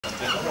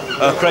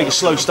Craig, a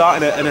slow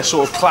start in a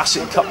sort of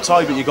classic cup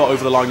tie, but you got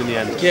over the line in the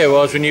end. Yeah, it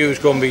was. We knew it was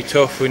going to be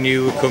tough. We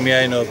knew we'd come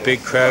here,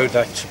 big crowd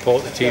that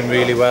support the team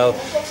really well.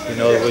 We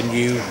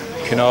knew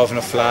Caernarfon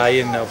are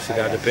flying. Obviously,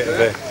 they had a bit of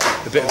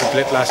a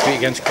blip last week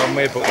against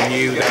Conway, but we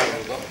knew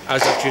that,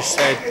 as I've just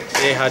said,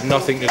 they had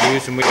nothing to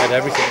lose and we had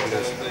everything to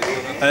lose.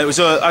 It was,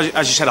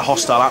 as you said, a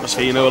hostile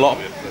atmosphere. A lot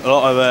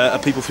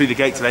of people through the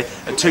gate today.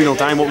 At 2-0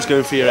 down, what was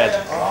going through your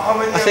head?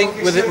 I think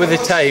with the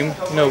time,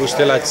 we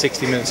still had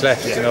 60 minutes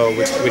left,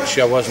 which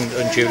I wasn't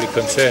unduly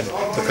concerned,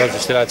 because we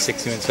still had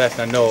 60 minutes left.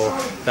 And I know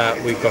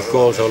that we've got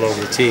goals all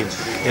over the team.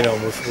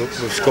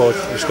 We've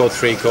scored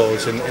 3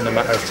 goals in a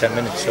matter of 10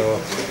 minutes. So,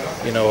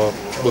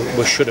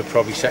 we should have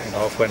probably second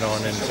half went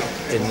on and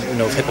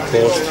hit the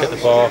post, hit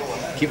the bar,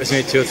 keep us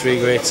made 2 or 3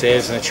 great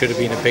saves, and it should have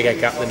been a bigger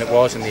gap than it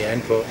was in the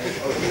end. But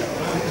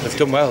they've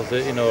done well.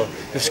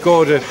 They've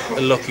scored a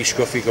lucky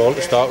scruffy goal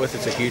to start with.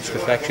 It's a huge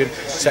deflection.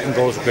 Second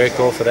goal's a great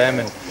goal for them,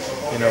 and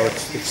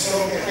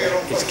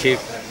it's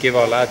give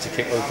our lads a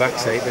kick on the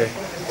backside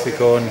to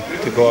go on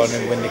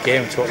and win the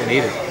game. It's what we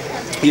needed.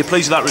 You're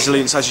pleased with that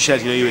resilience, as you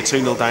said. You were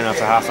 2-0 down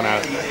after half an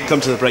hour. Come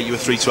to the break, you were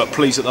 3-2 up.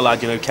 Pleased that the lad,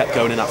 kept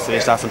going in that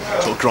first half and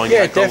sort of grinding.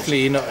 Yeah,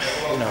 definitely.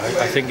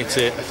 I think it's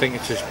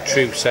a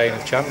true sign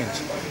of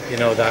champions.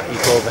 That you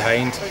go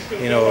behind,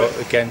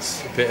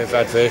 against a bit of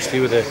adversity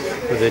with a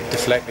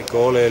deflected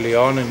goal early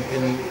on,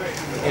 and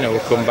we'll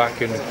come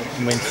back and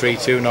win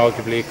 3-2, and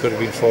arguably it could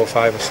have been 4,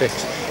 5 or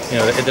 6.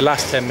 In the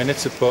last 10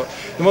 minutes have put,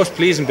 the most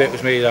pleasing bit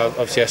was me,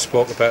 obviously I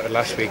spoke about it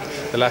last week,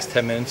 the last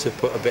 10 minutes have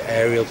put a bit of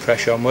aerial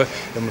pressure on,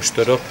 and we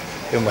stood up,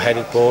 and we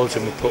headed balls,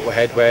 and we put our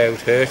head where it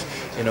would hurt,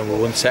 we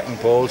won second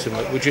balls,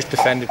 and we just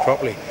defended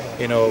properly,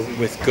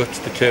 with guts,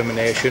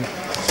 determination.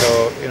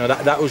 So,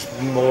 that was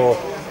more,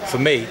 for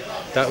me,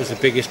 that was the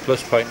biggest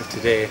plus point of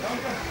today.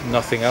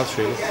 Nothing else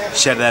really. You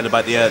said then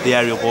about the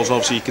aerial balls.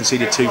 Obviously, you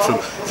conceded 2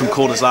 from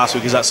corners last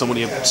week. Is that something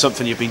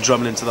you've been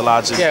drumming into the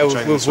lads? Yeah,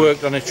 we've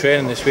worked on a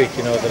training this week.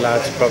 The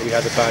lads probably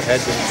had a bad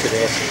head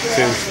today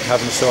through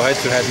having a sore head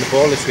through heading the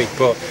ball this week.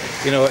 But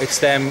it's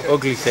them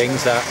ugly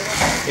things that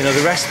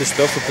the rest of the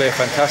stuff. We play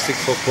fantastic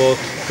football,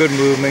 good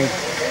movement,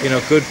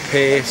 good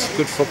pace,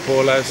 good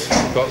footballers.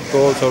 We've got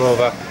goals all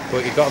over.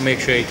 But you've got to make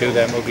sure you do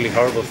them ugly,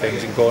 horrible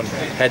things and go and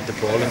head the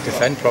ball and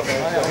defend properly.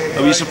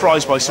 Are you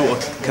surprised by sort of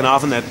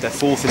Caernarfon? They're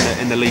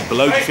 4th in the league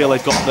below. Do you feel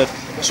they've got the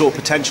sort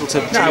of potential to?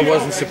 No, I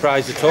wasn't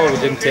surprised at all. We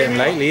didn't take them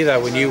lightly either.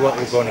 We knew what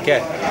we were going to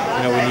get.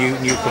 We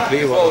knew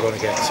completely what we were going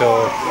to get.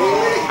 So,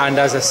 and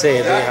as I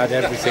say, they had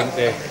everything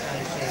to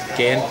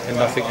gain and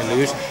nothing to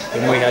lose,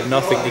 and we had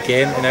nothing to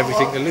gain and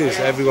everything to lose.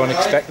 Everyone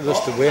expected us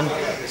to win,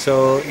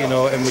 so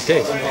and we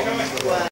did.